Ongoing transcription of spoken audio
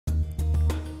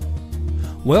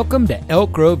Welcome to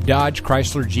Elk Grove Dodge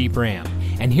Chrysler Jeep Ram,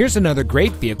 and here's another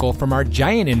great vehicle from our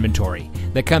giant inventory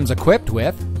that comes equipped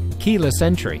with keyless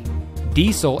entry,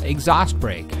 diesel exhaust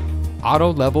brake,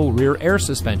 auto level rear air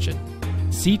suspension,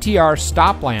 CTR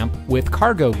stop lamp with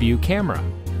cargo view camera,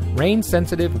 rain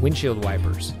sensitive windshield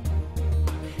wipers.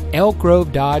 Elk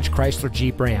Grove Dodge Chrysler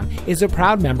Jeep Ram is a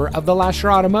proud member of the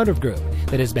Lasher Automotive Group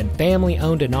that has been family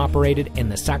owned and operated in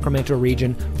the Sacramento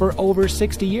region for over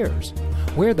 60 years.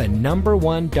 We're the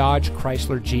 #1 Dodge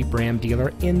Chrysler Jeep Ram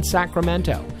dealer in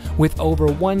Sacramento with over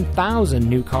 1,000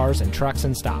 new cars and trucks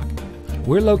in stock.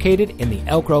 We're located in the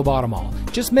Elk Grove Auto Mall,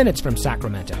 just minutes from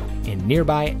Sacramento in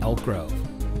nearby Elk Grove.